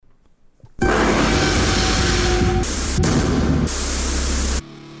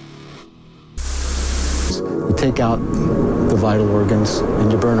take out the vital organs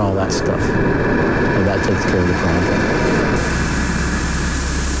and you burn all that stuff. And that takes care of the problem.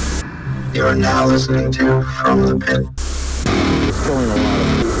 You are now listening to From the Pit. Killing a lot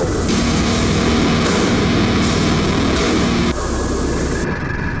of people.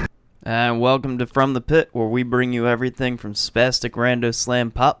 And welcome to From the Pit, where we bring you everything from spastic rando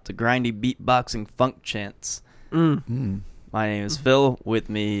slam pop to grindy beatboxing funk chants. My name is Phil. With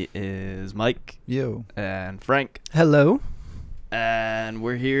me is Mike. Yo. And Frank. Hello. And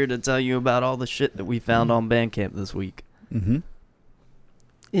we're here to tell you about all the shit that we found on Bandcamp this week.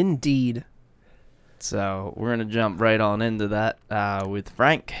 Indeed. So we're going to jump right on into that with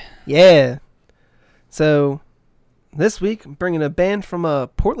Frank. Yeah. So this week, I'm bringing a band from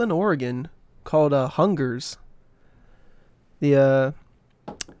Portland, Oregon called Hungers. The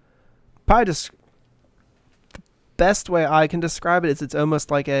best way I can describe it is it's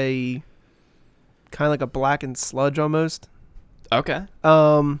almost like a kind of like a blackened sludge almost. Okay.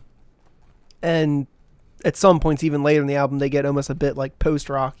 And at some points even later in the album they get almost a bit like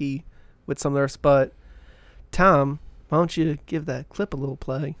post-rocky with some of theirs. But Tom, why don't you give that clip a little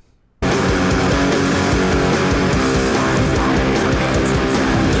play?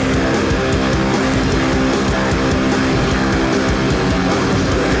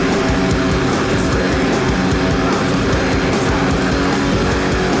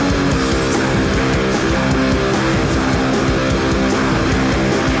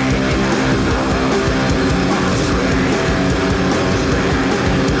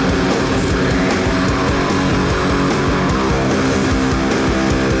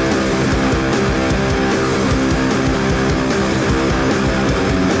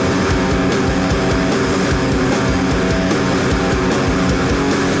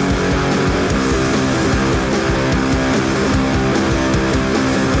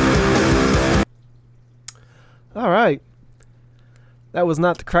 Alright. That was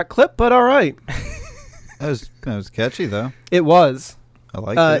not the correct clip, but alright. That was catchy though. It was. I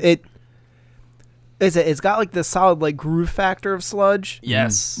like it. It's got like the solid like groove factor of sludge.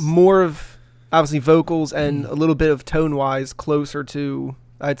 Yes. More of obviously vocals and a little bit of tone wise closer to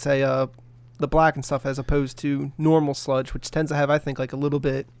I'd say the black and stuff as opposed to normal sludge, which tends to have I think like a little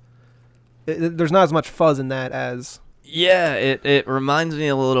bit there's not as much fuzz in that as Yeah, it reminds me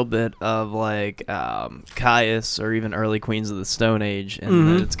a little bit of like Caius or even early Queens of the Stone Age, and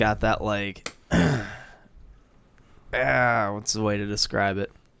that it's got that like what's the way to describe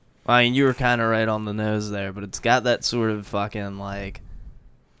it? I mean, you were kind of right on the nose there, but it's got that sort of fucking like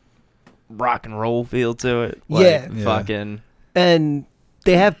rock and roll feel to it. Like, fucking. And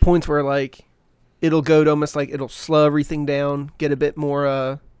they have points where like it'll go to almost like it'll slow everything down, get a bit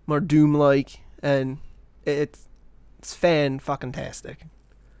more doom like, and it's fan-fucking-tastic.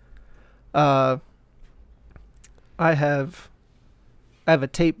 I have a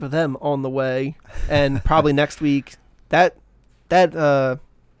tape of them on the way, and probably next week. That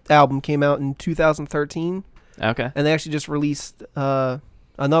album came out in 2013. Okay. And they actually just released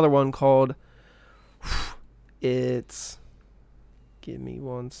another one called. It's. Give me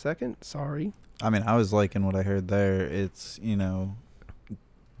 1 second. Sorry. I mean, I was liking what I heard there. It's the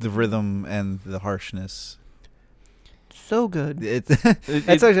rhythm and the harshness. So good. It's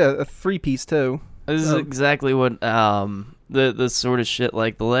actually a 3-piece too. This is exactly what the sort of shit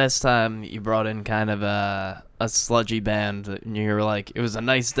like the last time you brought in kind of a sludgy band and you were like, it was a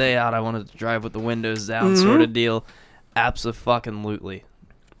nice day out, I wanted to drive with the windows down sort of deal. Abso-fucking-lutely.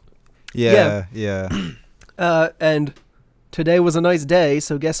 Yeah. And today was a nice day,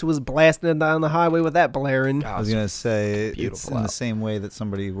 so guess who was blasting down the highway with that blaring? I was gonna say it's in out. the same way that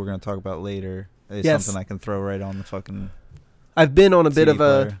somebody we're gonna talk about later is something I can throw right on the fucking. I've been on a bit CD of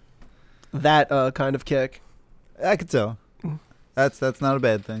player. that kind of kick. I could tell. That's not a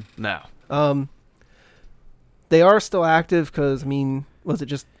bad thing. No. They are still active because, I mean, was it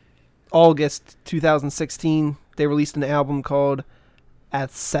just August 2016? They released an album called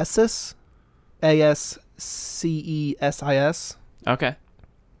Ascesis, Ascesis. Okay.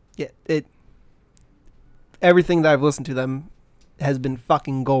 Yeah, everything that I've listened to them has been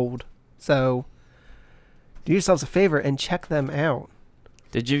fucking gold. So do yourselves a favor and check them out.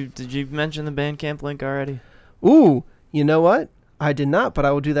 Did you mention the Bandcamp link already? Ooh, you know what? I did not, but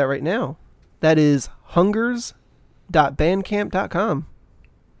I will do that right now. That is hungers.bandcamp.com.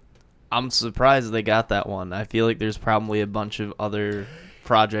 I'm surprised they got that one. I feel like there's probably a bunch of other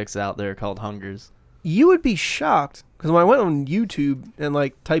projects out there called Hungers. You would be shocked because when I went on YouTube and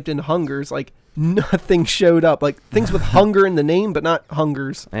like typed in Hungers, like nothing showed up. Like things with hunger in the name, but not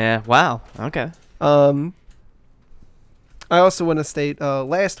Hungers. Yeah. Wow. Okay. I also want to state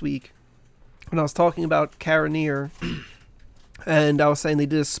last week when I was talking about Carinier, and I was saying they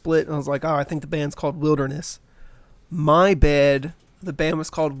did a split, and I was like, oh, I think the band's called Wilderness. My bad. The band was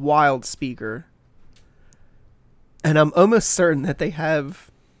called Wild Speaker. And I'm almost certain that they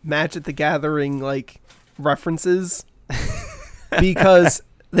have Magic the Gathering, like, references. Because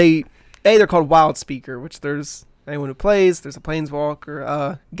they're called Wild Speaker, which there's anyone who plays, there's a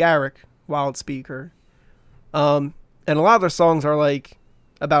Planeswalker, Garruk, Wild Speaker. And a lot of their songs are, like,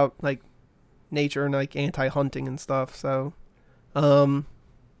 about, like, nature and, like, anti-hunting and stuff, so... and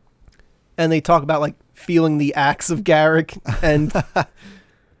they talk about like feeling the axe of Garruk and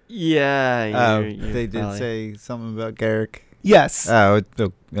Yeah, they did say something about Garruk. yes, Yeah,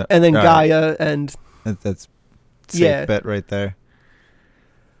 and then all right. Gaia and That's safe Yeah. bet right there.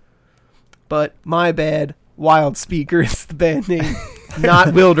 but my bad, Wild Speaker is the band name,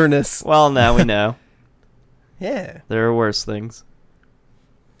 not Wilderness. Well, now we know. Yeah, There are worse things.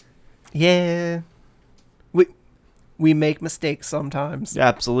 yeah. We make mistakes sometimes. Yeah,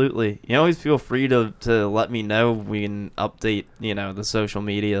 absolutely. You always feel free to let me know. We can update, the social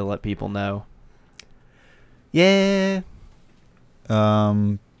media, let people know. Yeah.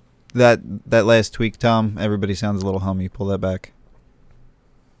 That last tweak, Tom, everybody sounds a little hummy. Pull that back.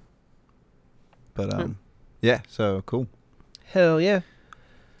 But yeah, so cool. Hell yeah.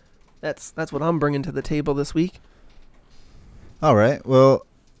 That's what I'm bringing to the table this week. All right. Well,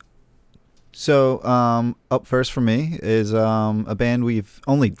 so up first for me is a band we've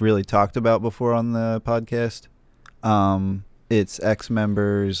only really talked about before on the podcast. It's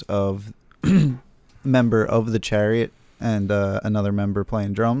ex-members of member of the Chariot and another member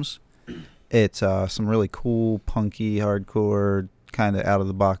playing drums. It's some really cool, punky, hardcore, kind of out of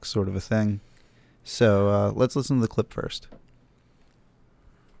the box sort of a thing. So let's listen to the clip first.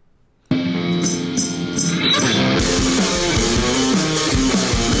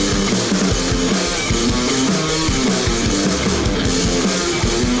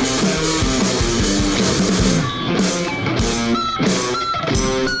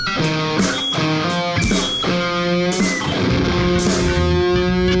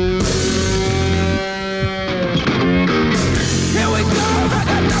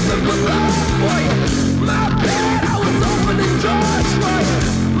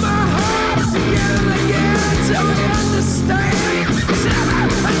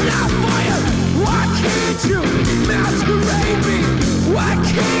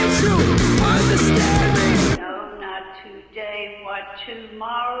 No, not today, what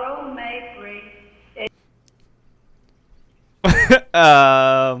tomorrow may bring.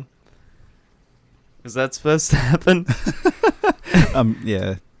 Is that supposed to happen?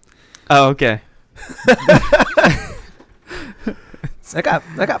 Yeah. Oh, okay. That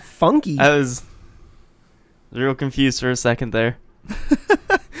got funky. I was real confused for a second there.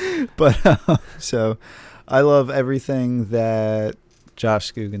 But so I love everything that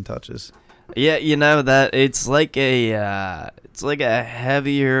Josh Scogin touches. Yeah, that it's like a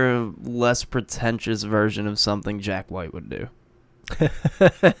heavier, less pretentious version of something Jack White would do.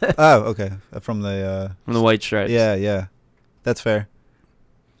 Oh, okay. From the White Stripes. Yeah. That's fair.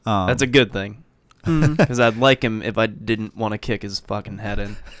 That's a good thing. Because I'd like him if I didn't want to kick his fucking head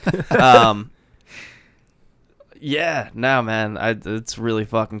in. Yeah, no, man, it's really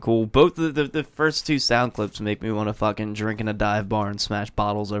fucking cool. Both the first two sound clips make me want to fucking drink in a dive bar and smash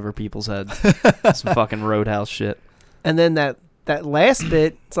bottles over people's heads. Some fucking Roadhouse shit. And then that last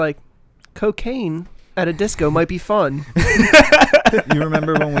bit, it's like cocaine at a disco might be fun. You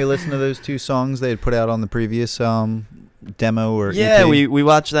remember when we listened to those two songs they had put out on the previous demo or Yeah, EP? we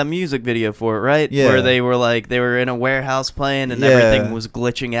watched that music video for it, right? Yeah. Where they were in a warehouse playing and Yeah. everything was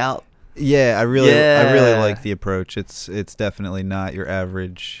glitching out. Yeah, I really Yeah. like the approach. It's definitely not your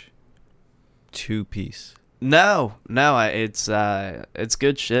average two-piece. No, it's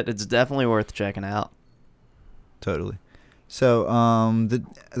good shit. It's definitely worth checking out. Totally. So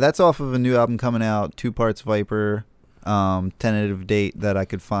that's off of a new album coming out, 2 parts Viper. Tentative date that I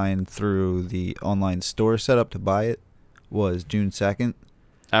could find through the online store setup to buy it was June 2nd.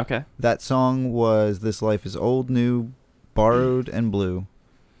 Okay. That song was This Life Is Old, New, Borrowed, and Blue.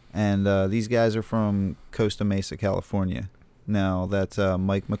 And these guys are from Costa Mesa, California. Now, that's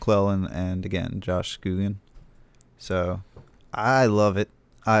Mike McClellan and, again, Josh Scogin. So, I love it.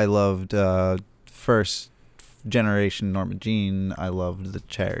 I loved first generation Norma Jean. I loved The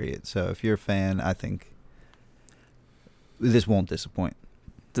Chariot. So, if you're a fan, I think this won't disappoint.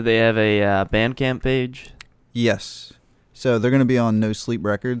 Do they have a Bandcamp page? Yes. So, they're going to be on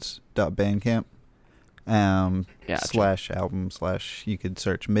NoSleepRecords.bandcamp. Gotcha. /album/ you could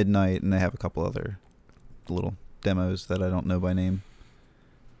search Midnight, and they have a couple other little demos that I don't know by name.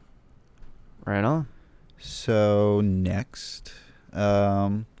 Right on. So next,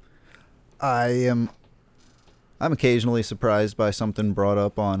 I'm occasionally surprised by something brought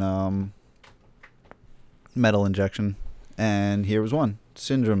up on Metal Injection, and here was one.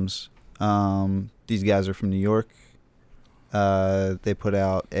 Syndromes. These guys are from New York. They put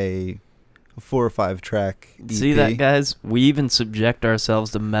out a 4 or 5 track EP. See that, guys? We even subject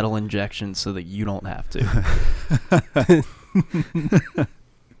ourselves to Metal Injection so that you don't have to.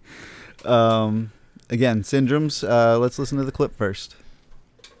 Again, Syndromes. Let's listen to the clip first.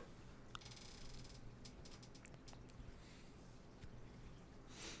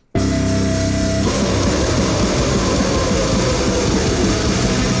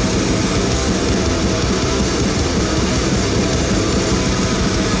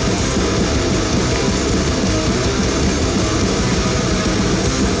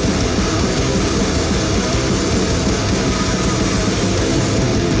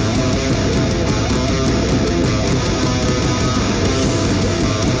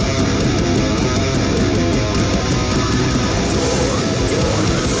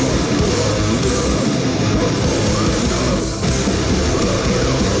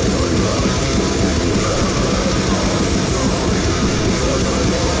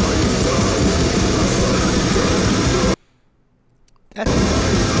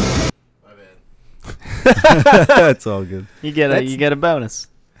 That's all good. You get a bonus.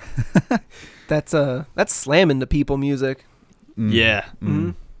 That's slamming to people music. Mm. Yeah.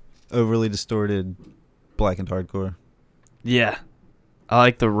 Mm-hmm. Overly distorted, blackened hardcore. Yeah. I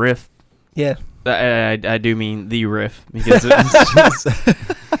like the riff. Yeah. I do mean the riff because it's just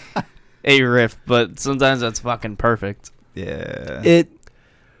a riff, but sometimes that's fucking perfect. Yeah.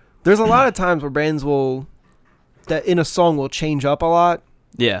 There's a lot of times where bands that in a song will change up a lot.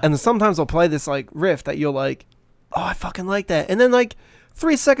 Yeah. And then sometimes they'll play this like riff that you'll like, oh, I fucking like that. And then like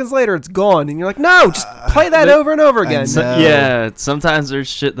 3 seconds later it's gone and you're like, no, just play that over and over again. Yeah, sometimes there's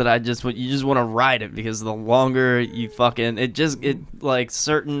shit that you just want to ride it because the longer you fucking like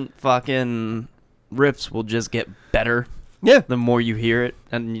certain fucking riffs will just get better. Yeah. The more you hear it,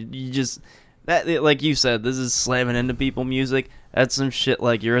 and you just like you said, this is slamming into people music. That's some shit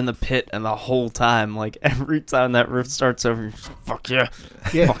like you're in the pit and the whole time, like every time that riff starts over, you're just like, fuck yeah,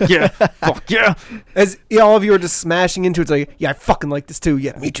 fuck yeah, fuck yeah. As all of you are just smashing into it, it's like, yeah, I fucking like this too.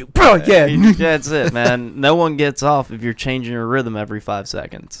 Yeah, me too, bro. Yeah. That's it, man. No one gets off if you're changing your rhythm every 5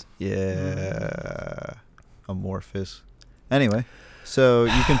 seconds. Yeah. Amorphous. Anyway, so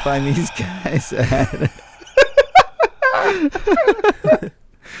you can find these guys at...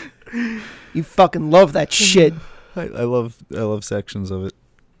 You fucking love that shit. I love sections of it.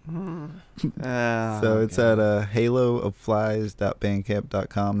 So it's at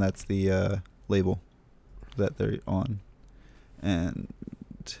halooflies.bandcamp.com. That's the label that they're on. And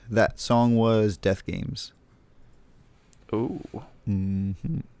that song was Death Games. Ooh.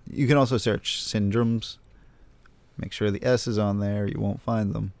 Mm-hmm. You can also search Syndromes. Make sure the S is on there. You won't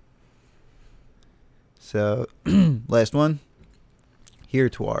find them. So, last one.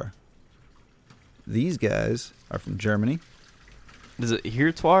 Hirtoir. These guys are from Germany. Is it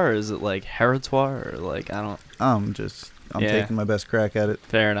Hirtoir or is it like Heritoire or like I don't... I'm taking my best crack at it.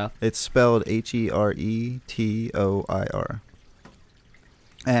 Fair enough. It's spelled Heretoir.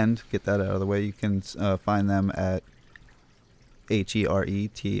 And get that out of the way, you can find them at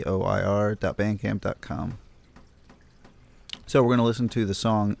heretoir.bandcamp.com. So we're going to listen to the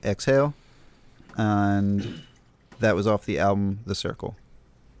song Exhale, and that was off the album The Circle.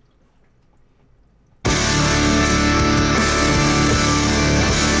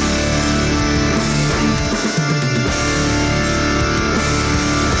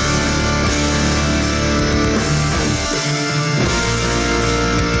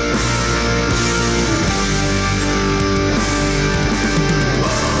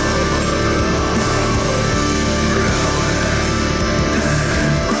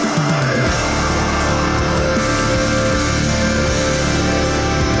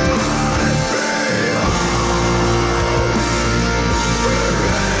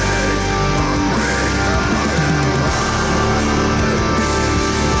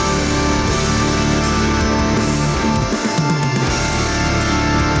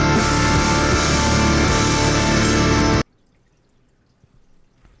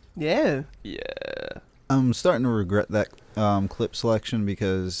 Yeah. Yeah. I'm starting to regret that clip selection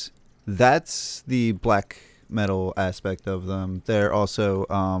because that's the black metal aspect of them. They're also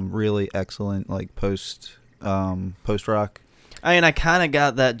really excellent, like post rock. I mean, I kind of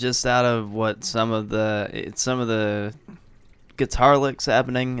got that just out of what some of the guitar licks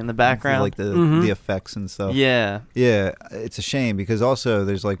happening in the background. like the effects and stuff. Yeah. Yeah, it's a shame because also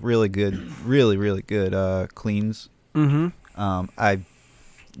there's like really good cleans. It's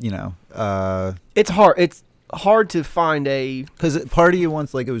hard to find a. Because part of you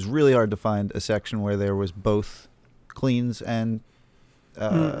once, like, it was really hard to find a section where there was both cleans and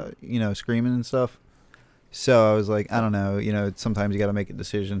screaming and stuff. So I was like, I don't know, sometimes you got to make a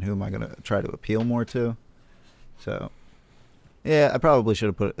decision. Who am I going to try to appeal more to? So, yeah, I probably should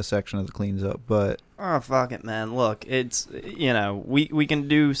have put a section of the cleans up, but... Oh, fuck it, man. Look, it's, we can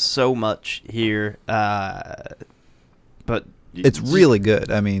do so much here, but... It's really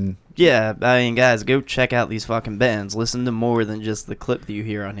good. I mean... Yeah, guys, go check out these fucking bands. Listen to more than just the clip that you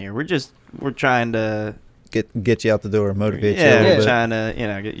hear on here. We're trying to... Get you out the door, motivate you a Yeah, little we're bit. trying to,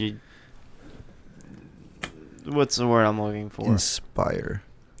 get you... What's the word I'm looking for? Inspire.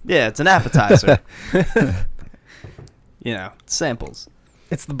 Yeah, it's an appetizer. Samples.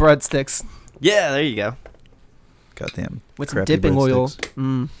 It's the breadsticks Yeah, there you go. Goddamn. with some crappy dipping oil.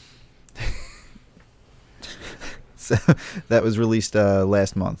 breadsticks. So that was released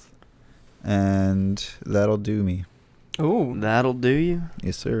last month, and that'll do me. Oh, That'll do you?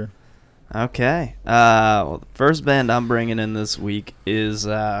 Yes, sir. Okay. Well, the first band I'm bringing in this week is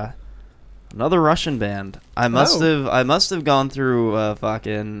another Russian band. I must have gone through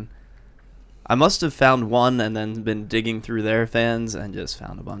I must have found one and then been digging through their fans and just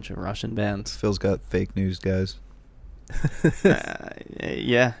found a bunch of Russian bands. Phil's got fake news, guys.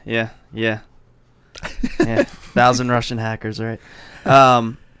 Yeah. 1,000 Russian hackers, right?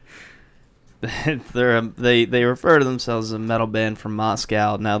 They refer to themselves as a metal band from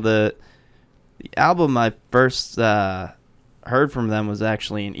Moscow. Now the album I first heard from them was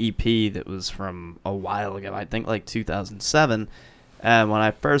actually an EP that was from a while ago. I think like 2007. And when I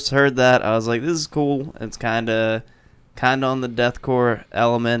first heard that, I was like, "This is cool." It's kind of on the deathcore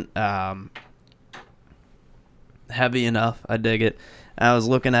element, heavy enough. I dig it. And I was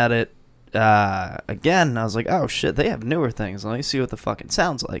looking at it again, and I was like, "Oh shit, they have newer things. Let me see what the fuck it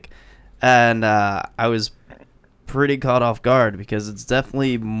sounds like." And I was pretty caught off guard because it's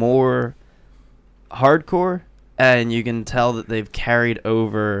definitely more hardcore, and you can tell that they've carried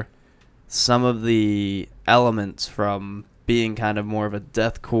over some of the elements from being kind of more of a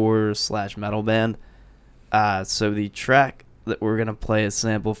deathcore / metal band. So the track that we're going to play a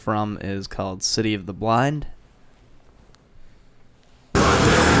sample from is called City of the Blind.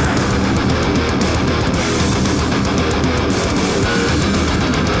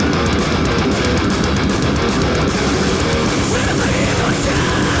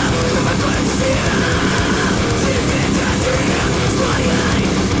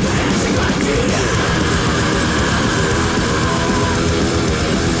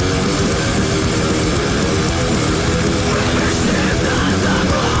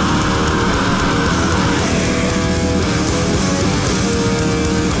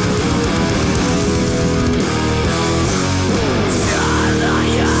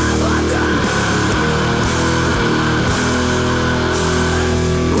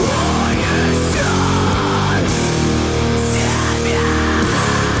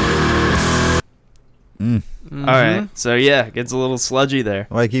 Alright, so yeah, it gets a little sludgy there.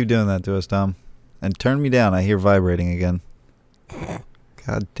 Why keep doing that to us, Tom? And turn me down. I hear vibrating again.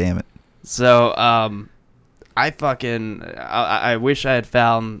 God damn it. So, I wish I had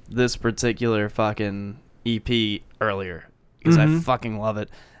found this particular fucking EP earlier, because I fucking love it.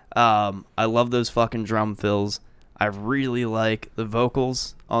 I love those fucking drum fills. I really like the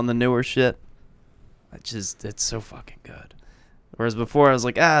vocals on the newer shit. It's so fucking good. Whereas before I was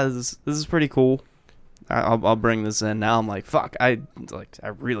like, this is pretty cool. I'll bring this in. Now I'm like, fuck, I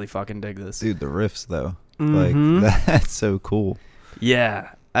really fucking dig this. Dude, the riffs though. Like that's so cool.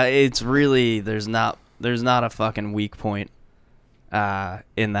 Yeah. It's really there's not a fucking weak point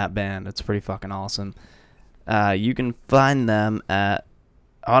in that band. It's pretty fucking awesome. You can find them at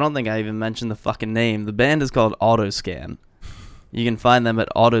I don't think I even mentioned the fucking name. The band is called Autoscan. You can find them at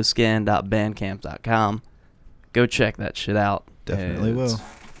autoscan.bandcamp.com. Go check that shit out. Definitely will.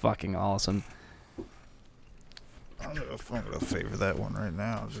 Fucking awesome. I'm gonna favor that one right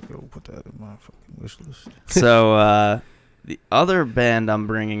now. I'm just gonna put that in my fucking wish list. So the other band I'm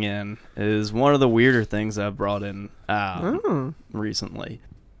bringing in is one of the weirder things I've brought in recently.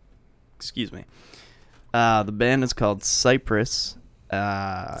 Excuse me. The band is called Cypress.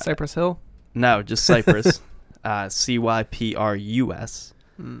 Cypress Hill? No, just Cypress. Cyprus.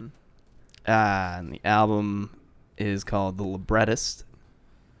 And the album is called The Librettist.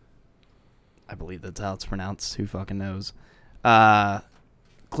 I believe that's how it's pronounced. Who fucking knows?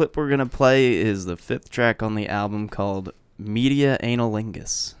 Clip we're going to play is the 5th track on the album called Media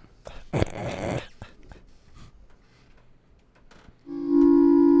Analingus.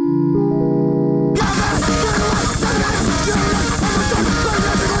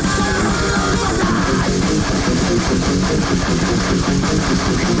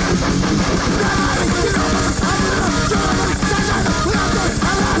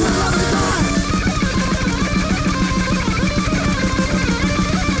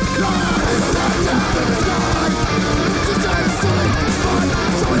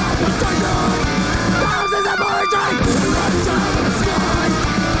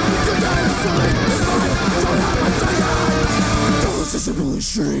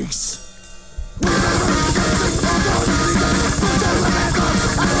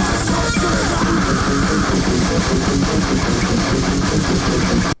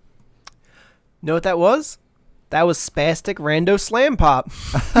 Know what that was? That was Spastic Rando Slam Pop.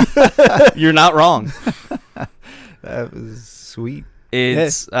 You're not wrong. That was sweet.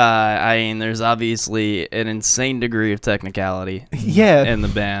 It's, I mean, there's obviously an insane degree of technicality Yeah. in the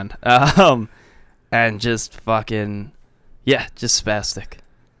band. And just fucking, just spastic.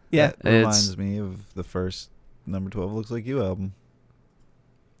 Yeah. That reminds me of the first Number 12 Looks Like You album.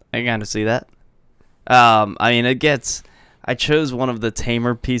 I can kind of see that. I mean, I chose one of the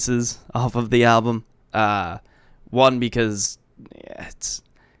tamer pieces off of the album. One, because it's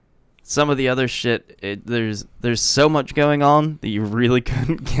some of the other shit, there's so much going on that you really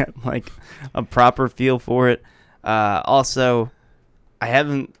couldn't get like a proper feel for it. Also,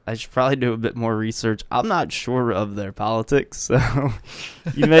 I should probably do a bit more research. I'm not sure of their politics, so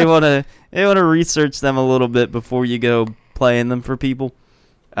you may want to research them a little bit before you go playing them for people.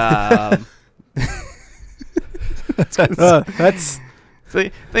 That's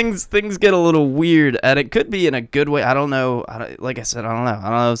things get a little weird, and it could be in a good way. I don't know. Like I said, I don't know. I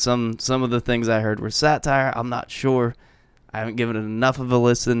don't know. Some of the things I heard were satire. I'm not sure. I haven't given it enough of a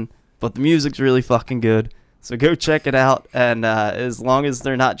listen, but the music's really fucking good. So go check it out, and as long as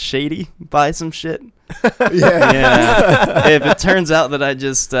they're not shady, buy some shit. Yeah. If it turns out that I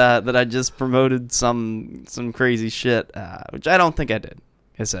just promoted some crazy shit, which I don't think I did,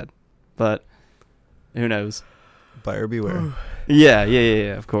 I said, but who knows? Buyer beware. Yeah,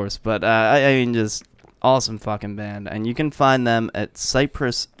 of course. But I mean, just awesome fucking band, and you can find them at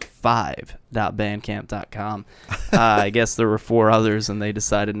cypress5.bandcamp.com. I guess there were 4 others, and they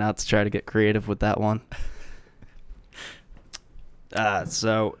decided not to try to get creative with that one.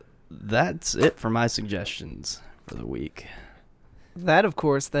 So that's it for my suggestions for the week. That, of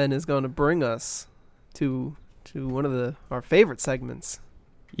course, then is going to bring us to one of our favorite segments.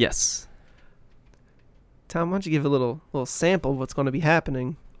 Yes. Tom, why don't you give a little sample of what's going to be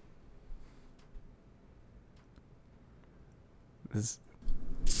happening? Oh,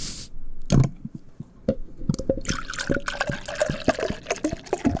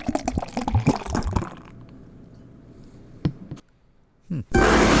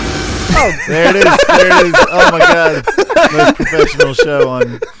 there it is. Oh my god, most professional show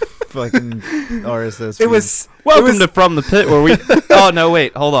on fucking RSS. It was Welcome to From the Pit, where we... Oh, no,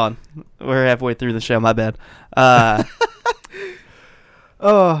 wait. Hold on. We're halfway through the show. My bad.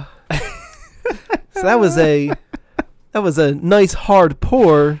 Oh. So that was a nice hard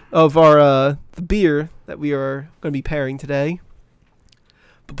pour of our the beer that we are going to be pairing today.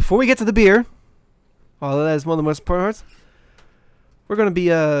 But before we get to the beer, that is one of the most important parts, we're going to be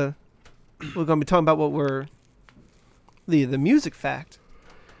talking about what we're the music fact.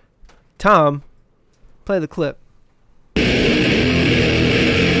 Tom, play the clip.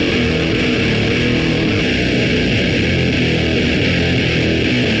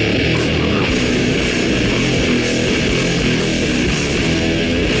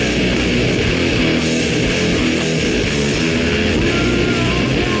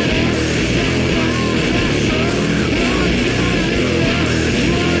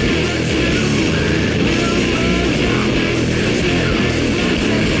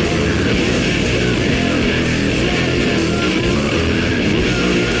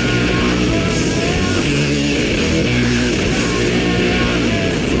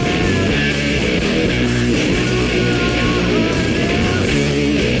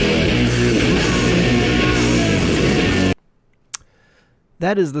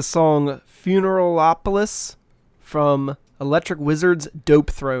 That is the song Funeralopolis from Electric Wizard's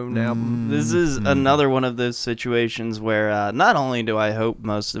Dope Throne album. This is another one of those situations where not only do I hope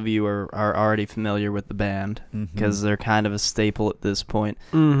most of you are already familiar with the band, because they're kind of a staple at this point,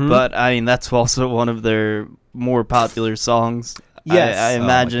 but I mean, that's also one of their more popular songs. Yes. I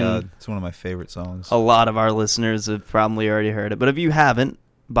imagine Oh my God. It's one of my favorite songs. a lot of our listeners have probably already heard it, but if you haven't,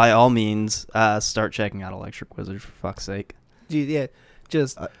 by all means, start checking out Electric Wizard, for fuck's sake. Gee, yeah,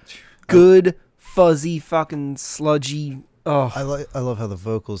 just good, fuzzy, fucking sludgy. Oh, I love how the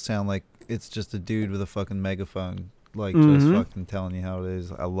vocals sound like it's just a dude with a fucking megaphone, like Mhm. just fucking telling you how it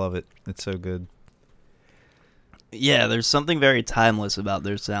is. I love it. It's so good. Yeah, there's something very timeless about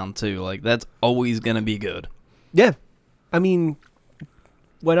their sound, too. Like, that's always going to be good. yeah. I mean,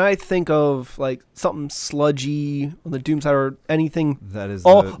 when I think of like something sludgy on the Doomside or anything, That is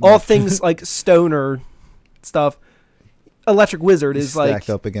all things like stoner stuff, Electric Wizard is stacked like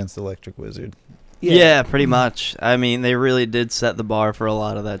up against Electric Wizard. Yeah, pretty much. I mean, they really did set the bar for a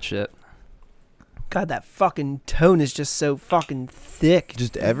lot of that shit. God, that fucking tone is just so fucking thick.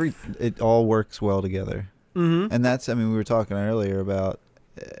 Just it all works well together. Mm-hmm. And that's, I mean, we were talking earlier about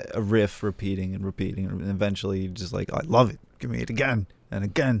a riff repeating and repeating, and eventually you're just like, I love it. Give me it again and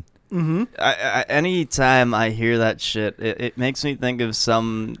again. Mm-hmm. Anytime I hear that shit, it makes me think of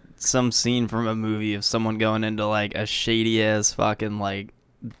some scene from a movie of someone going into like a shady ass fucking like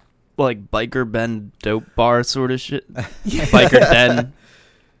biker Ben dope bar sort of shit, biker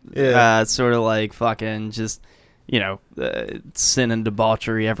den, sort of like fucking just sin and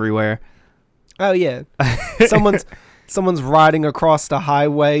debauchery everywhere. Oh yeah, someone's riding across the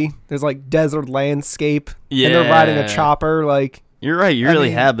highway. There's like desert landscape, and they're riding a chopper. Like you're right, you really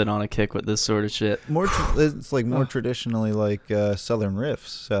have been on a kick with this sort of shit. It's like more traditionally like Southern riffs,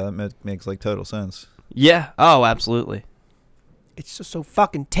 so that makes like total sense. Yeah. Oh, absolutely. it's just so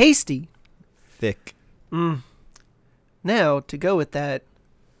fucking tasty. Thick. Now to go with that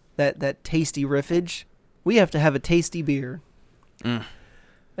tasty riffage, we have to have a tasty beer.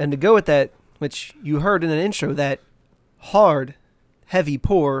 And to go with that, which you heard in an intro, that hard, heavy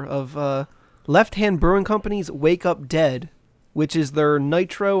pour of Left Hand Brewing Company's Wake Up Dead, which is their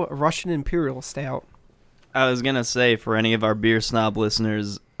Nitro Russian Imperial Stout. I was going to say, for any of our beer snob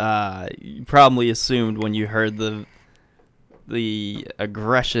listeners, you probably assumed when you heard the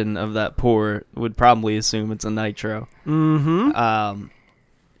aggression of that pour, would probably assume it's a nitro. Mm-hmm.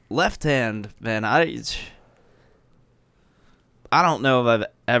 Left Hand, man, I don't know if I've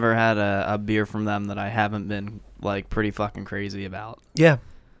ever had a beer from them that I haven't been like pretty fucking crazy about. Yeah.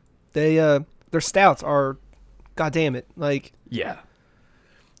 They their stouts are, goddamn it, like Yeah.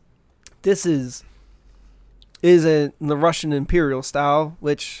 this is the Russian Imperial style,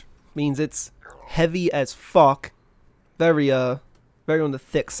 which means it's heavy as fuck, very very on the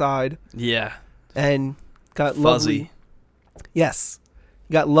thick side, Yeah. and got Fuzzy. lovely. Yes,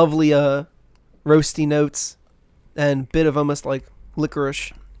 got lovely roasty notes, and bit of almost like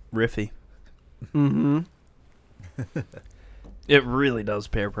licorice. Riffy. Mm-hmm. It really does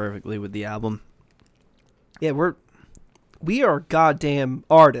pair perfectly with the album. Yeah, we are goddamn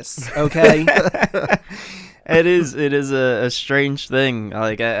artists, okay? It is a strange thing.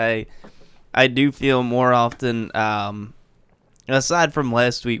 Like I do feel more often, aside from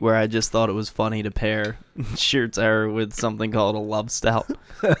last week where I just thought it was funny to pair Sheer Terror with something called a Love Stout.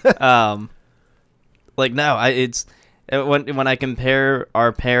 Like no, when I compare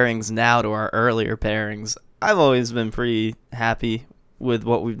our pairings now to our earlier pairings, I've always been pretty happy with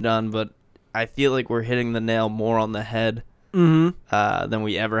what we've done, but I feel like we're hitting the nail more on the head than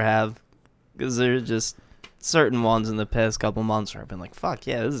we ever have, because there's just certain ones in the past couple months where I've been like, fuck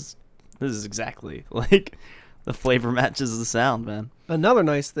yeah, this is exactly like the flavor matches the sound, man. Another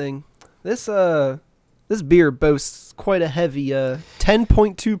nice thing, this beer boasts quite a heavy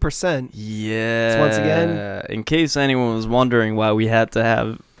 10.2%. Yeah. So once again, in case anyone was wondering why we had to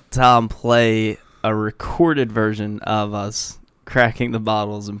have Tom play a recorded version of us cracking the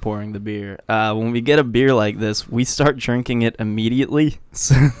bottles and pouring the beer, when we get a beer like this, we start drinking it immediately.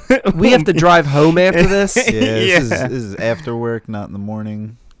 So we have to drive home after this. Yeah, this is after work, not in the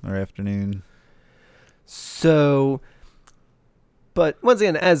morning or afternoon. So, but once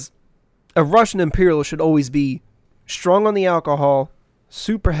again, as a Russian Imperial should always be strong on the alcohol,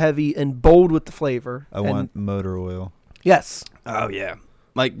 super heavy, and bold with the flavor. I want motor oil. Yes. Oh yeah,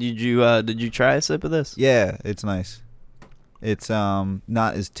 Mike, did you try a sip of this? Yeah, it's nice. It's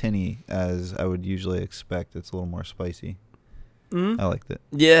not as tinny as I would usually expect. It's a little more spicy. I liked it.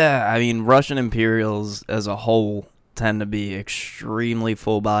 Yeah, I mean, Russian Imperials as a whole tend to be extremely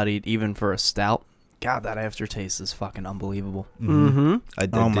full-bodied, even for a stout. God, that aftertaste is fucking unbelievable. Mm-hmm. I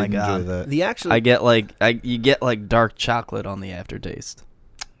did, Oh my enjoy God. that. The actual I get you get like dark chocolate on the aftertaste.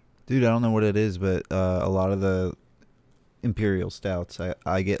 Dude, I don't know what it is, but a lot of the Imperial stouts,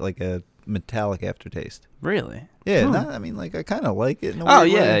 I get like a metallic aftertaste. Really? Yeah, I mean, like I kind of like it. In a Oh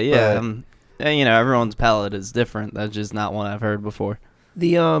weird yeah, way, yeah. but- And, everyone's palate is different. That's just not one I've heard before.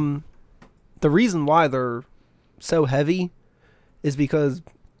 the reason why they're so heavy is because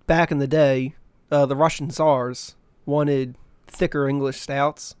back in the day, the Russian Tsars wanted thicker English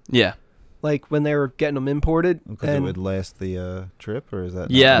stouts, Yeah. like when they were getting them imported. Because it And would last the trip, or is that?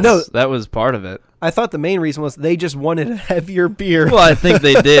 not- Yes, No. that was part of it. I thought the main reason was they just wanted a heavier beer. Well, I think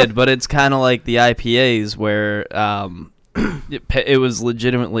they did, but it's kind of like the IPAs where it was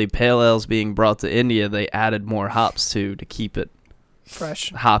legitimately pale ales being brought to India. They added more hops to keep it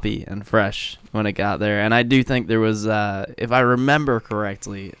Fresh. hoppy and fresh when it got there. And I do think there was, if I remember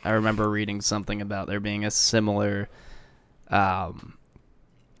correctly, I remember reading something about there being a similar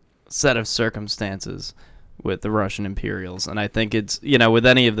set of circumstances with the Russian Imperials. And I think it's, with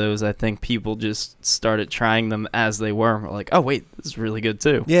any of those, I think people just started trying them as they were. We're like, oh, wait, this is really good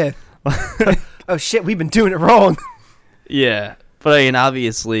too. Yeah. Oh shit, we've been doing it wrong. Yeah. But I mean,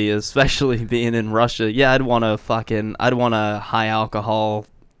 obviously, especially being in Russia, yeah, I'd want a high alcohol,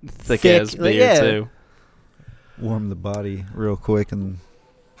 thick ass Thick, beer yeah. too. Warm the body real quick and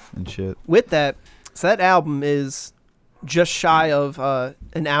shit. With that, so that album is just shy of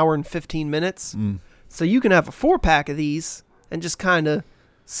an hour and 15 minutes. Mm. So you can have a 4-pack of these and just kind of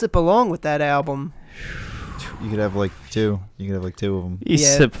sip along with that album. You could have like two. You could have like two of them. You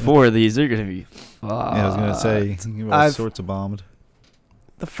Yeah. sip 4 of these, they're gonna be. Yeah, I was gonna say you have all I've- sorts of bombed.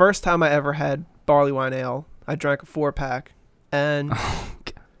 The first time I ever had barley wine ale, I drank a 4-pack, and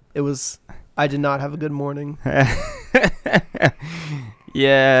it was. I did not have a good morning.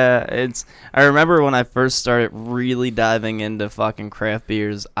 Yeah, I remember when I first started really diving into fucking craft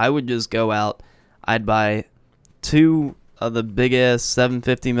beers, I would just go out, I'd buy 2 of the big ass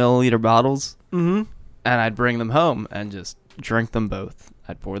 750 milliliter bottles, Mm-hmm. and I'd bring them home and just drink them both.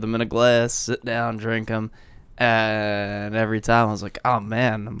 I'd pour them in a glass, sit down, drink them, and every time I was like, oh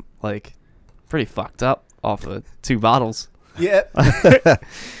man, I'm like pretty fucked up off of 2 bottles. Yeah.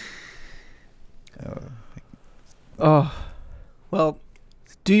 Oh, well,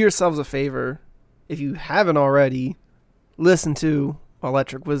 do yourselves a favor. If you haven't already, listen to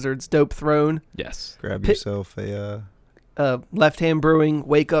Electric Wizard's Dope Throne, Yes. Grab Pi- yourself a Left Hand Brewing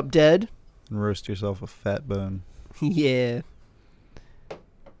Wake Up Dead. and roast yourself a fat bone. Yeah.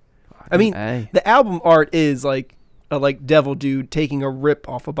 I mean, Hey. the album art is like a devil dude taking a rip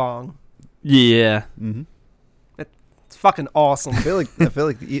off a bong. Yeah. Mm-hmm. It's fucking awesome. I feel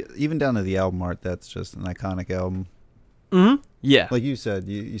like even down to the album art, that's just an iconic album. Mm-hmm. Yeah. Like you said,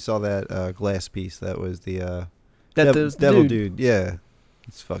 you saw that glass piece. That was the That devil dude. dude. Yeah,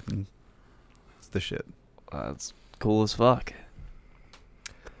 it's the shit. That's cool as fuck.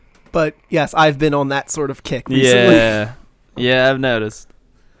 But yes, I've been on that sort of kick recently. Yeah. Yeah, I've noticed.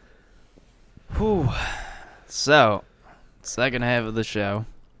 Whew. So, second half of the show.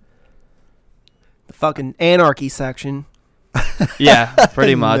 The fucking anarchy section. Yeah,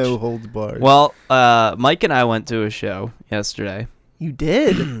 pretty much. No holds barred. Well, Mike and I went to a show yesterday. You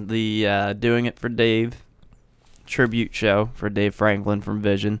did. The Doing It for Dave tribute show for Dave Franklin from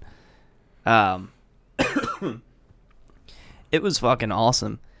Vision. It was fucking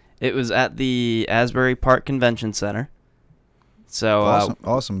awesome. It was at the Asbury Park Convention Center. So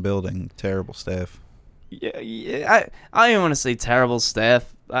awesome building, terrible staff. yeah, I don't want to say terrible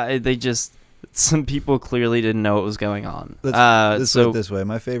staff. Some people clearly didn't know what was going on. Let's put it this way: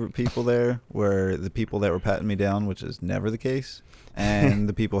 my favorite people there were the people that were patting me down, which is never the case, and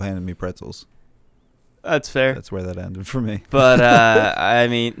the people handing me pretzels. That's fair. That's where that ended for me. But I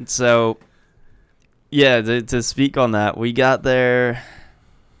mean, so yeah, to speak on that, we got there.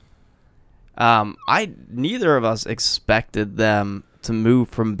 Neither of us expected them to move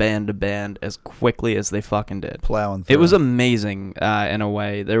from band to band as quickly as they fucking did. Plowing. It was through. amazing in a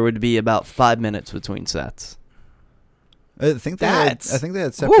way. There would be about 5 minutes between sets. I think they had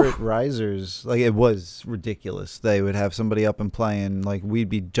separate risers. Like, it was ridiculous. They would have somebody up and playing. Like, we'd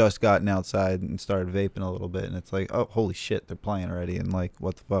be just gotten outside and started vaping a little bit, and it's like, oh, holy shit, they're playing already, and like,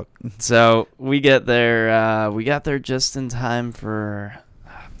 what the fuck? So we get there. We got there just in time for.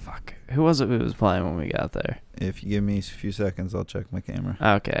 Fuck. Who was it who was playing when we got there? If you give me a few seconds, I'll check my camera.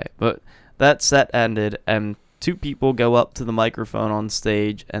 Okay, but that set ended, and 2 people go up to the microphone on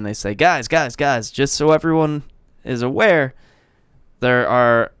stage, and they say, guys, just so everyone is aware, there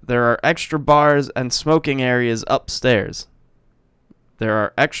are extra bars and smoking areas upstairs. There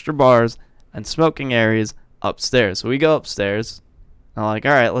are extra bars and smoking areas upstairs. So we go upstairs. I'm like,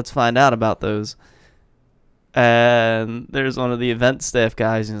 all right, let's find out about those. And there's one of the event staff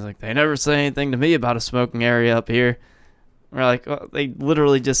guys, and he's like, they never say anything to me about a smoking area up here. We're like, well, they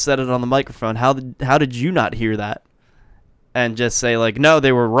literally just said it on the microphone. How did you not hear that? And just say like, no,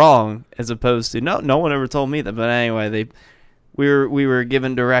 they were wrong, as opposed to no one ever told me that. But anyway, we were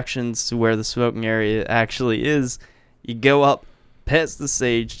given directions to where the smoking area actually is. You go up past the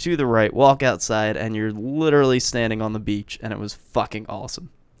stage to the right, walk outside, and you're literally standing on the beach, and it was fucking awesome.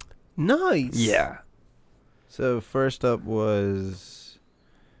 Nice. Yeah. So first up was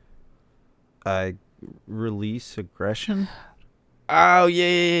Release Aggression. Oh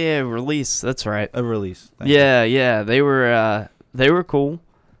yeah, Release. That's right. A Release. Thank you. Yeah. They were cool.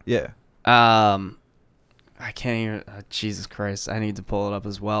 Yeah. I can't even. Jesus Christ, I need to pull it up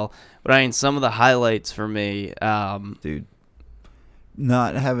as well. But I mean, some of the highlights for me. Dude,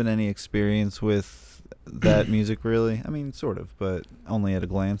 not having any experience with that music really. I mean, sort of, but only at a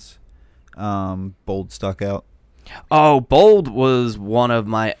glance. Bold stuck out. Oh, Bold was one of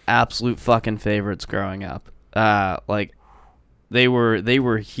my absolute fucking favorites growing up. Like, they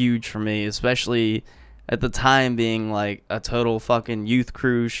were huge for me, especially at the time being like a total fucking youth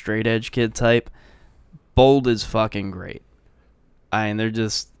crew, straight edge kid type. Bold is fucking great. I mean,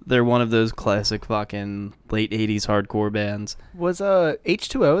 they're one of those classic fucking late 80s hardcore bands. Was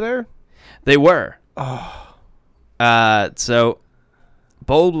H2O there? They were. Oh. So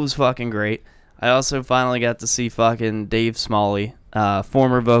Bold was fucking great. I also finally got to see fucking Dave Smalley,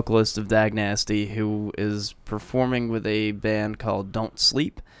 former vocalist of Dag Nasty, who is performing with a band called Don't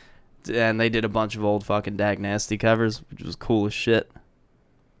Sleep. And they did a bunch of old fucking Dag Nasty covers, which was cool as shit.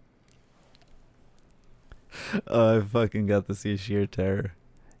 I fucking got to see Sheer Terror.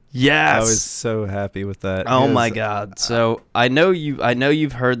 Yes. I was so happy with that. Oh my 'cause god. So I know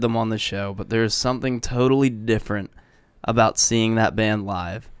you've heard them on the show, but there's something totally different about seeing that band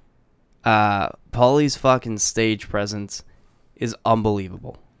live. Paulie's fucking stage presence is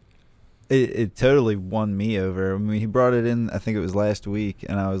unbelievable. It totally won me over. I mean, he brought it in, I think it was last week,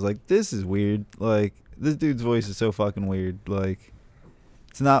 and I was like, this is weird. Like, this dude's voice is so fucking weird. Like,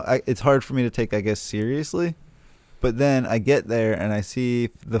 it's hard for me to take, I guess, seriously. But then I get there and I see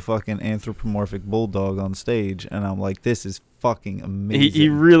the fucking anthropomorphic bulldog on stage, and I'm like, this is fucking amazing. He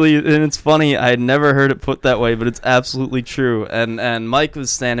really, and it's funny, I had never heard it put that way, but it's absolutely true. And Mike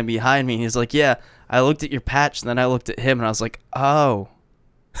was standing behind me, and he's like, yeah, I looked at your patch, and then I looked at him, and I was like, oh.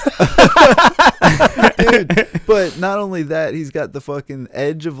 Dude, but not only that, he's got the fucking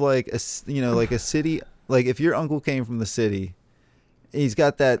edge of like a city. Like, if your uncle came from the city, he's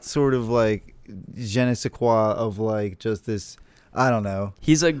got that sort of like je ne sais quoi of like just this, I don't know.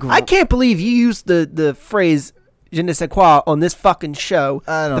 I can't believe you used the phrase je ne sais quoi on this fucking show.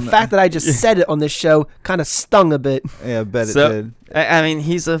 I don't know. The fact that I just said it on this show kind of stung a bit. Yeah, I bet it did. I mean,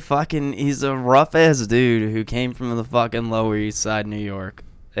 he's a rough ass dude who came from the fucking Lower East Side, New York,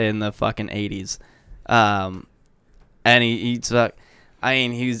 in the fucking 80s. And he's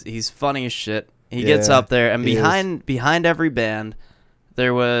funny as shit. He gets up there, and behind every band,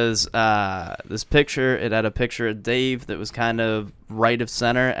 there was this picture. It had a picture of Dave that was kind of right of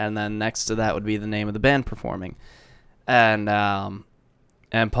center, and then next to that would be the name of the band performing. And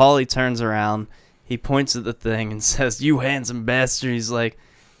Paulie turns around, he points at the thing and says, "You handsome bastard." He's like,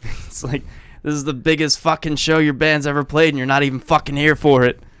 it's like, this is the biggest fucking show your band's ever played, and you're not even fucking here for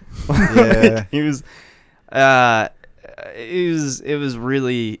it. Yeah. It was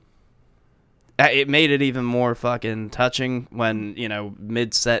really, it made it even more fucking touching when,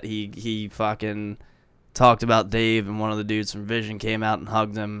 mid-set he fucking talked about Dave, and one of the dudes from Vision came out and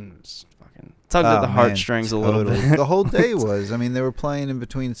hugged him. Just fucking tugged at the heartstrings a little bit. The whole day was. I mean, they were playing in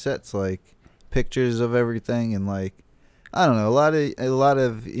between sets, like pictures of everything, and like, I don't know, a lot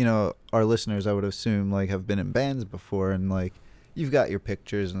of our listeners, I would assume, like, have been in bands before, and like, you've got your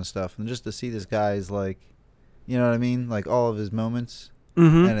pictures and stuff, and just to see this guy's like, you know what I mean, like all of his moments,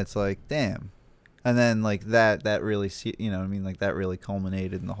 and it's like, damn. And then like that really, like that really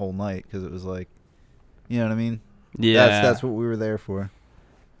culminated in the whole night, because it was like, you know what I mean? Yeah, that's what we were there for.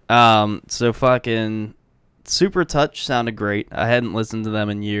 So fucking Super Touch sounded great. I hadn't listened to them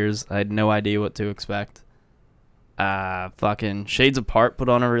in years. I had no idea what to expect. Fucking Shades Apart put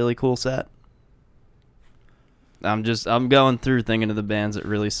on a really cool set. I'm going through thinking of the bands that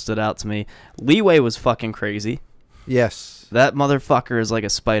really stood out to me. Leeway was fucking crazy. Yes. That motherfucker is like a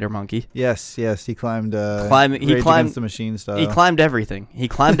spider monkey. Yes. He climbed. He climbed the Machine style. He climbed everything.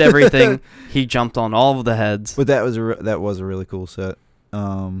 He jumped on all of the heads. But that was a really cool set.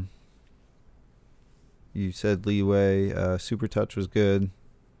 You said Leeway. Super Touch was good.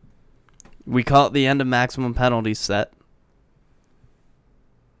 We call it the end of Maximum Penalty set.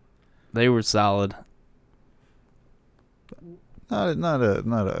 They were solid. Not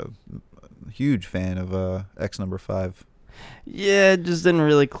a huge fan of X Number 5. Yeah, it just didn't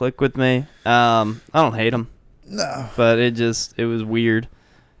really click with me. I don't hate them. No. But it was weird.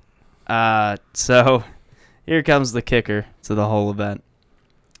 So here comes the kicker to the whole event.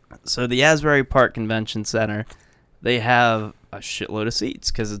 So the Asbury Park Convention Center, they have a shitload of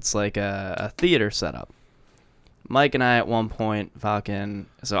seats because it's like a theater setup. Mike and I at one point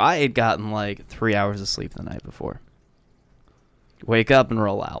so I had gotten like 3 hours of sleep the night before. Wake up and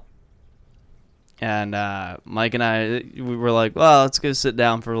roll out. And Mike and I, we were like, well, let's go sit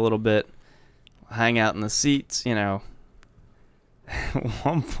down for a little bit, hang out in the seats, you know. At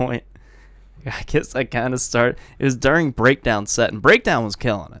one point, I guess I kind of started, it was during Breakdown set, and Breakdown was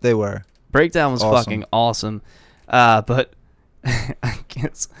killing it. They were. Breakdown was Awesome. fucking awesome. But I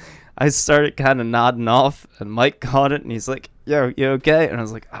guess I started kind of nodding off, and Mike caught it, and he's like, yo, you okay? And I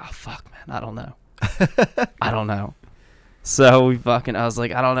was like, oh, fuck, man, I don't know. I don't know. So I was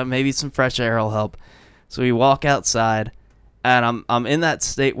like, I don't know, maybe some fresh air will help. So we walk outside, and I'm in that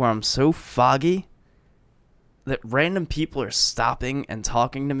state where I'm so foggy that random people are stopping and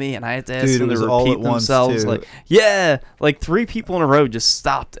talking to me, and I had to ask Dude, them it to was all repeat at once, themselves. too. Like, yeah, like 3 people in a row just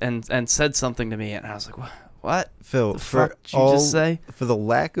stopped and said something to me, and I was like, what? Phil, The for fuck did you just say? For the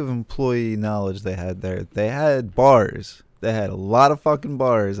lack of employee knowledge they had there, they had bars. They had a lot of fucking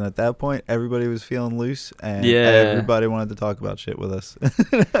bars, and at that point, everybody was feeling loose, and Yeah. everybody wanted to talk about shit with us.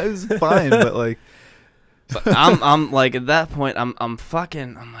 It was fine, but like, But I'm like at that point I'm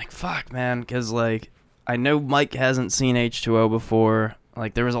like fuck, man, because like I know Mike hasn't seen H2O before.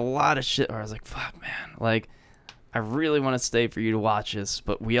 Like there was a lot of shit where I was like, fuck, man, like I really want to stay for you to watch this,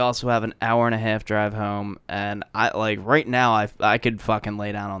 but we also have an hour and a half drive home, and I like right now I could fucking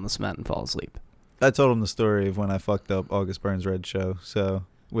lay down on the cement and fall asleep. I told him the story of when I fucked up August Burns Red show. So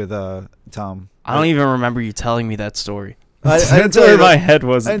with Tom, I don't even remember you telling me that story. I didn't That's tell where you my the- head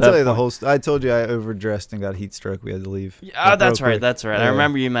was. I at didn't tell that you the point. whole. I told you I overdressed and got heat stroke. We had to leave. Yeah, Like, that's real right. quick. That's right. I Yeah.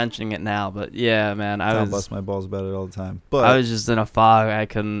 remember you mentioning it now, but yeah, man, I Tom was bust my balls about it all the time. But I was just in a fog. I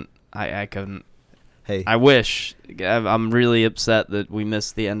couldn't. hey, I wish. I'm really upset that we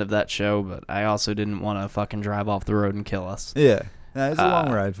missed the end of that show, but I also didn't want to fucking drive off the road and kill us. yeah, it's a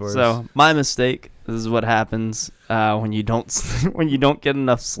long ride for us. So my mistake. This is what happens when you don't when you don't get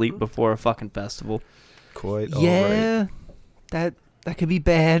enough sleep before a fucking festival. Quite all right. Yeah, that could be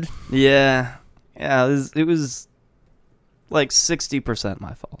bad. Yeah, it was like 60%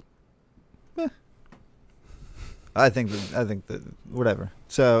 my fault. I think that whatever.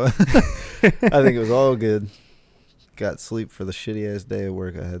 So I think it was all good. Got sleep for the shitty ass day of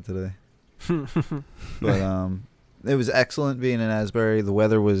work I had today. But it was excellent being in Asbury. The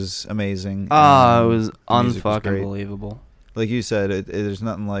weather was amazing. Oh, it was the music was unfucking great. believable. Like you said, there's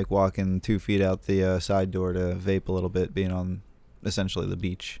nothing like walking 2 feet out the side door to vape a little bit, being on essentially the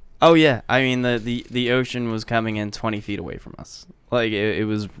beach. Oh yeah, I mean the ocean was coming in 20 feet away from us. Like it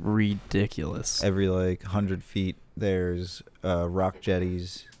was ridiculous. Every like 100 feet, there's rock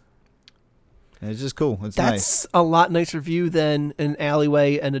jetties. And it's just cool. It's nice. That's a lot nicer view than an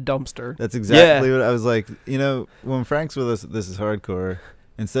alleyway and a dumpster. That's exactly what I was like. You know, when Frank's with us, this is hardcore.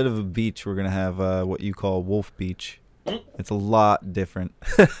 Instead of a beach, we're gonna have what you call Wolf Beach. It's a lot different.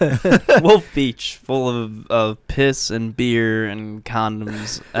 Wolf Beach, full of piss and beer and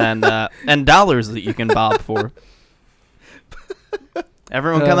condoms and dollars that you can bob for.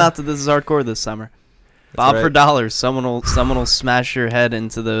 Everyone come out to This Is Hardcore this summer. Bob for right. dollars. Someone will smash your head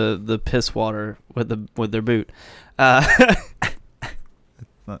into the piss water with their boot.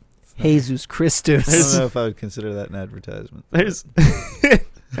 Jesus Christus. I don't know if I would consider that an advertisement. There's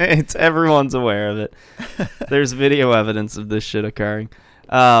everyone's aware of it. There's video evidence of this shit occurring.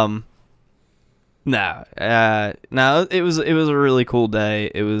 No, it was a really cool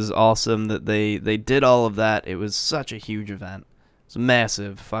day. It was awesome that they did all of that. It was such a huge event. It's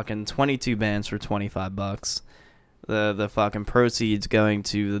massive. Fucking 22 bands for $25. The fucking proceeds going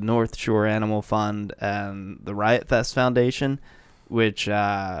to the North Shore Animal Fund and the Riot Fest Foundation, which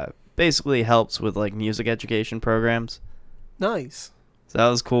basically helps with like music education programs. Nice. So that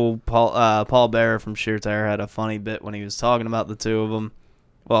was cool. Paul Bearer from Sheer Terror had a funny bit when he was talking about the two of them.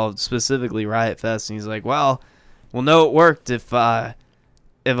 Well, specifically Riot Fest, and he's like, "Well, we'll know it worked if a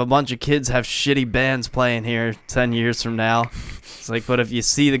bunch of kids have shitty bands playing here 10 years from now." It's like, but if you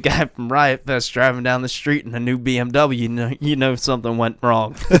see the guy from Riot Fest driving down the street in a new BMW, you know something went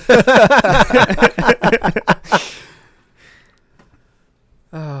wrong.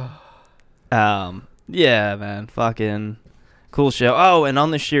 Yeah, man, fucking cool show. Oh, and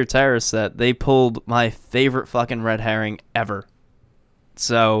on the Sheer Terror set, they pulled my favorite fucking red herring ever.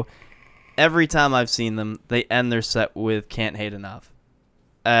 So every time I've seen them, they end their set with "Can't Hate Enough,"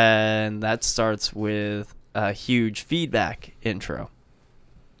 and that starts with a huge feedback intro.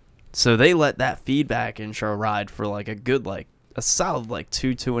 So they let that feedback intro ride for like a solid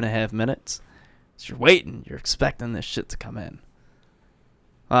 2.5 minutes. So you're waiting, you're expecting this shit to come in.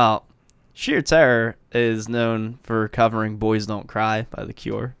 Well, Sheer Terror is known for covering Boys Don't Cry by The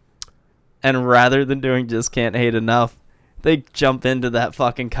Cure. And rather than doing Just Can't Hate Enough, they jump into that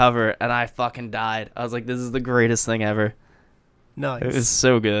fucking cover, and I fucking died. I was like, this is the greatest thing ever. Nice. It was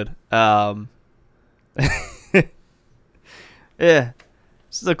so good. Yeah.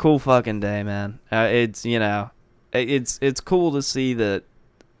 This is a cool fucking day, man. It's, you know, it's cool to see that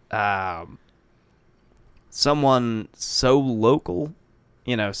someone so local,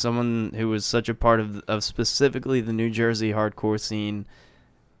 you know, someone who was such a part of specifically the New Jersey hardcore scene,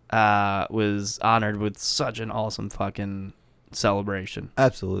 was honored with such an awesome fucking celebration.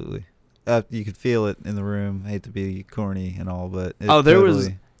 Absolutely. You could feel it in the room. I hate to be corny and all, but There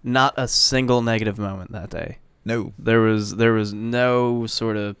was not a single negative moment that day. no. There was no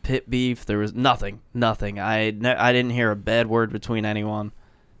sort of pit beef. There was nothing. I didn't hear a bad word between anyone.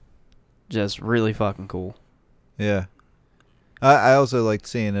 Just really fucking cool. Yeah. I also liked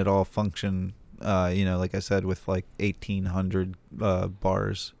seeing it all function, you know, like I said, with like 1,800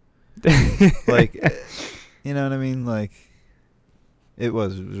 bars. Like, you know what I mean? Like, it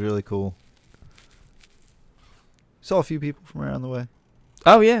was really cool. Saw a few people from around the way.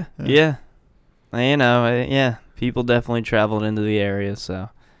 Oh, yeah. Yeah. Yeah. You know, yeah. People definitely traveled into the area, so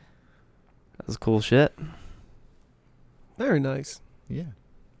that was cool shit. Very nice. Yeah.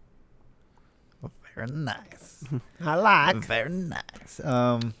 Well, very nice. I like. Very nice.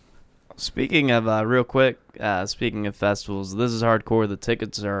 Speaking of, real quick, speaking of festivals, This Is Hardcore. The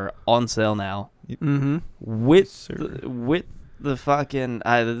tickets are on sale now. Mm-hmm. With the fucking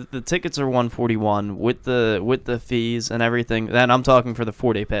the tickets are $141 with the fees and everything. And I'm talking for the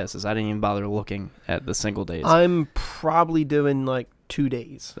 4-day passes. I didn't even bother looking at the single days. I'm probably doing like 2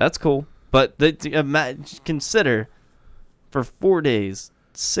 days. That's cool. But consider for 4 days,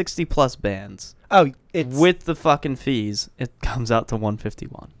 60 plus bands. Oh, it's With the fucking fees, it comes out to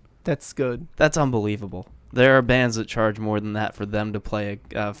 $151. that's good. That's unbelievable. There are bands that charge more than that for them to play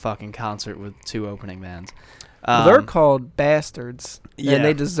a fucking concert with 2 opening bands. Well, they're called bastards, yeah. and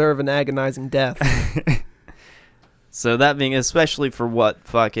they deserve an agonizing death. So that being, especially for what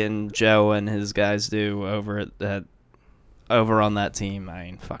fucking Joe and his guys do over on that team, I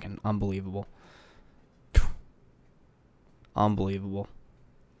mean, fucking unbelievable. Unbelievable.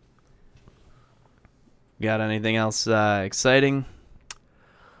 Got anything else exciting?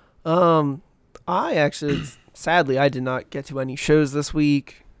 I actually, sadly, I did not get to any shows this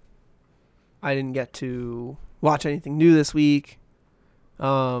week. I didn't get to watch anything new this week.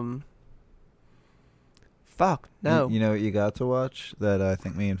 Fuck, no. You know what you got to watch that I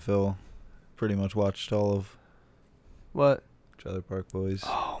think me and Phil pretty much watched all of? What? Trailer Park Boys.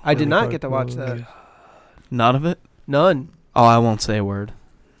 I did not get to watch that. None of it? None. Oh, I won't say a word.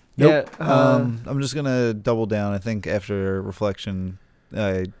 Nope. Yeah, I'm just gonna double down. I think after reflection,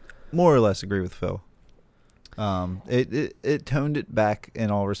 I more or less agree with Phil. It toned it back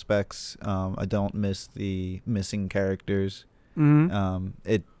in all respects. I don't miss the missing characters. mm-hmm.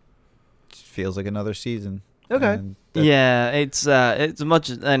 It feels like another season. Okay. And that- Yeah, it's much,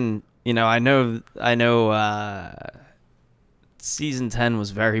 and you know, I know season 10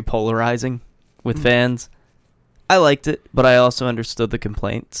 was very polarizing with fans. I liked it, but I also understood the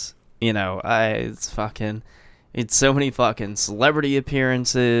complaints. You know, it's so many fucking celebrity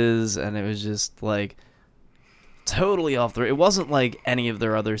appearances, and it was just like totally off the. It wasn't like any of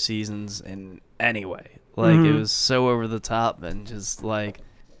their other seasons in any way. Like it was so over the top and just like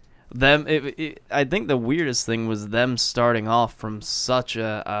them. I think the weirdest thing was them starting off from such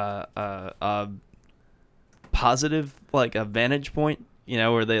a positive, like a vantage point. You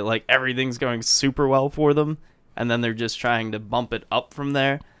know, where they like everything's going super well for them, and then they're just trying to bump it up from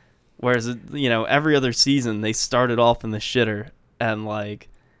there. Whereas, you know, every other season they started off in the shitter and like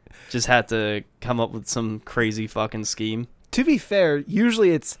just had to come up with some crazy fucking scheme. To be fair, usually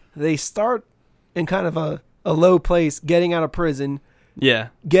it's they start in kind of a low place, getting out of prison, Yeah.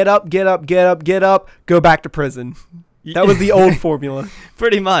 get up, go back to prison. That was the old formula.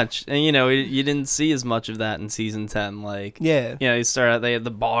 Pretty much. And, you know, you didn't see as much of that in season 10. Like, Yeah. you know, you start out, they had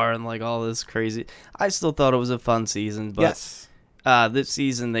the bar and like all this crazy. I still thought it was a fun season, but Yes. this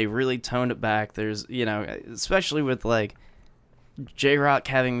season they really toned it back. There's, you know, especially with like J-Rock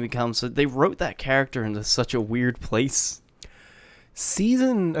having become so, they wrote that character into such a weird place.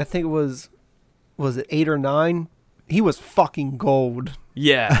 Season, I think it was it 8 or 9? He was fucking gold.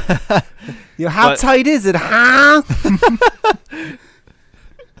 Yeah. You know, how But- tight is it, huh?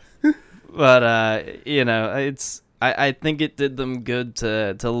 But you know, it's I think it did them good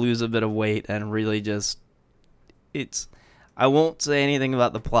to lose a bit of weight and really just I won't say anything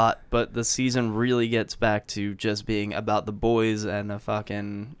about the plot, but the season really gets back to just being about the boys and a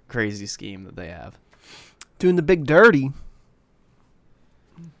fucking crazy scheme that they have. Doing the big dirty.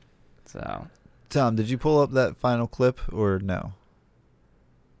 So, Tom, did you pull up that final clip or no?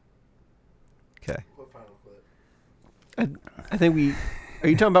 Okay. I think we... Are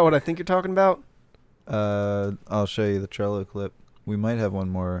you talking about what I think you're talking about? I'll show you the Trello clip. We might have one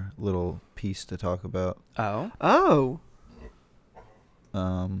more little piece to talk about. Oh.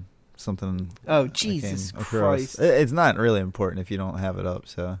 Something. Oh, I Jesus came across. Christ. It's not really important if you don't have it up,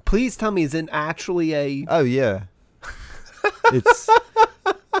 so. Please tell me, is it actually a... Oh, yeah. It's...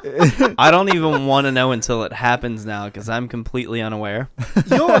 I don't even want to know until it happens now because I'm completely unaware.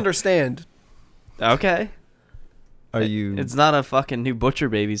 You'll understand. Okay. Are you... It's not a fucking new Butcher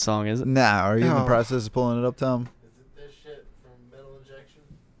Baby song, is it? Nah, are you in the No. process of pulling it up, Tom? Is it this shit from Metal Injection?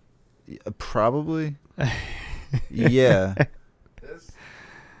 Probably. Yeah. This?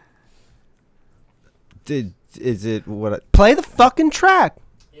 Is it what I... Play the fucking track.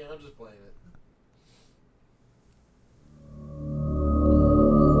 Yeah, I'm just playing it.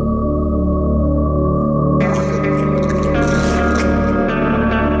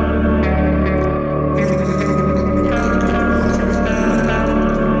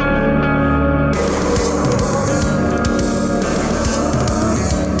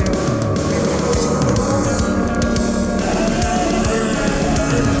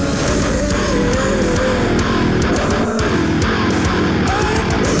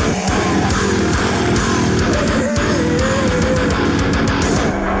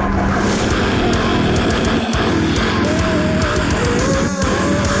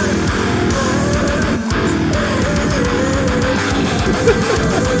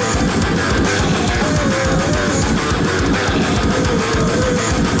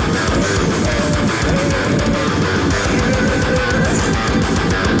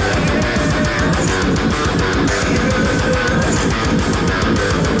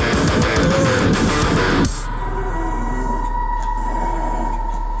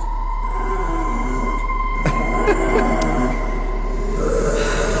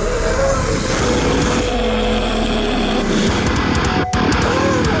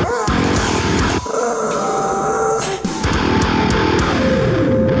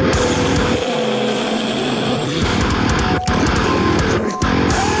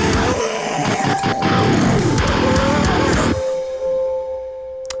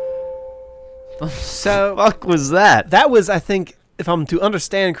 So Fuck was that? that was, I think, if I'm to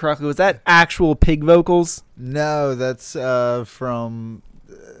understand correctly, was that actual pig vocals? No, that's from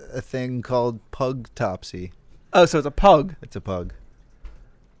a thing called Pug Topsy. Oh, so it's a pug. It's a pug.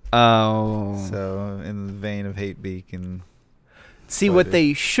 Oh. So, in the vein of Hatebeak and... See, what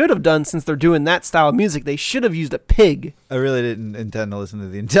they should have done, since they're doing that style of music, they should have used a pig. I really didn't intend to listen to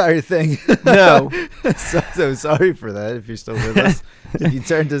the entire thing. No. So sorry for that if you're still with us. If you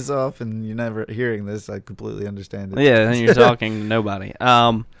turned this off and you're never hearing this, I completely understand it. Yeah, then you're talking to nobody.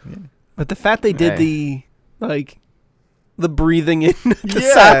 But the fact they did Hey. the breathing in, the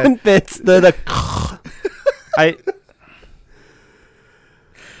Yeah. silent bits, the I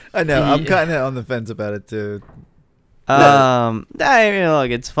I know. I'm Yeah. kind of on the fence about it, too. I mean, look,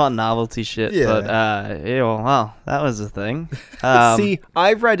 it's fun novelty shit, Yeah. but yeah, well, that was a thing. See,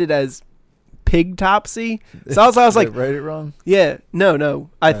 I've read it as pig topsy. So I was Did like, I write it wrong? yeah, no.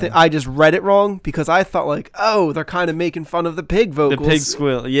 I just read it wrong because I thought like, oh, they're kind of making fun of the pig the vocals pig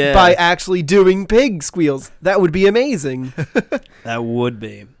squeal, yeah, by actually doing pig squeals. That would be amazing. that would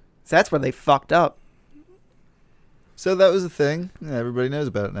be. So that's where they fucked up. So that was a thing. Yeah, everybody knows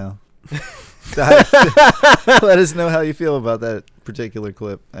about it now. Let us know how you feel about that particular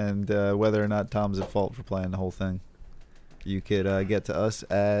clip and whether or not Tom's at fault for playing the whole thing. You could get to us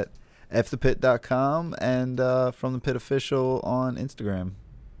at fthepit.com and From the Pit Official on Instagram.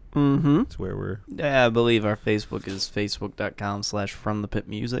 Mm-hmm. That's where we're... Yeah, I believe our Facebook is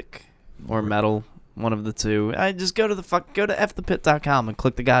facebook.com/fromthepitmusic or metal, one of the two. I just go to fthepit.com and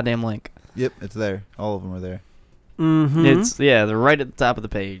click the goddamn link. Yep, it's there. All of them are there. Mm-hmm. They're right at the top of the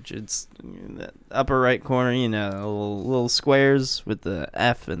page. It's in the upper right corner, little squares with the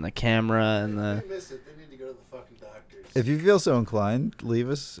F and the camera and the. If they miss it, they need to go to the fucking doctors. If you feel so inclined, leave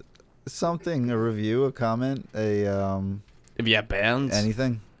us something, a review, a comment, If you have bands.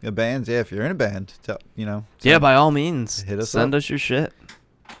 anything. A band, yeah, if you're in a band, Yeah, by all means. Hit us Send up. us your shit.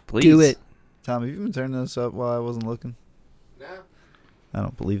 Please. Do it. Tom, have you been turning this up while I wasn't looking? No? I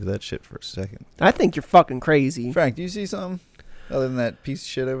don't believe that shit for a second. I think you're fucking crazy. Frank, do you see something other than that piece of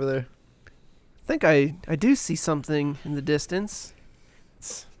shit over there? I think I do see something in the distance.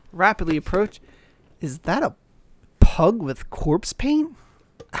 It's rapidly approach. Is that a pug with corpse paint?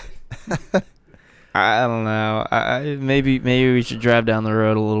 I don't know. Maybe we should drive down the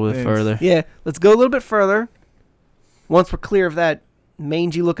road a little bit Thanks. further. Yeah, let's go a little bit further. Once we're clear of that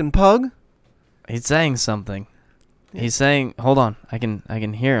mangy-looking pug. He's saying something. He's saying, hold on, I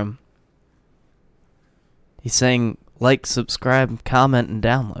can hear him. He's saying, like, subscribe, comment, and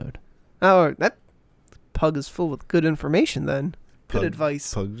download. Oh, that pug is full with good information then. Good Pug-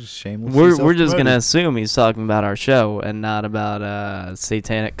 advice. Pug's shameless. We're just gonna assume he's talking about our show and not about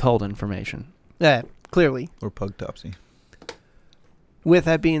satanic cult information. Yeah, clearly. Or Pug Topsy. With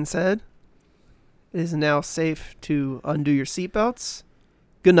that being said, it is now safe to undo your seatbelts.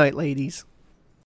 Good night, ladies.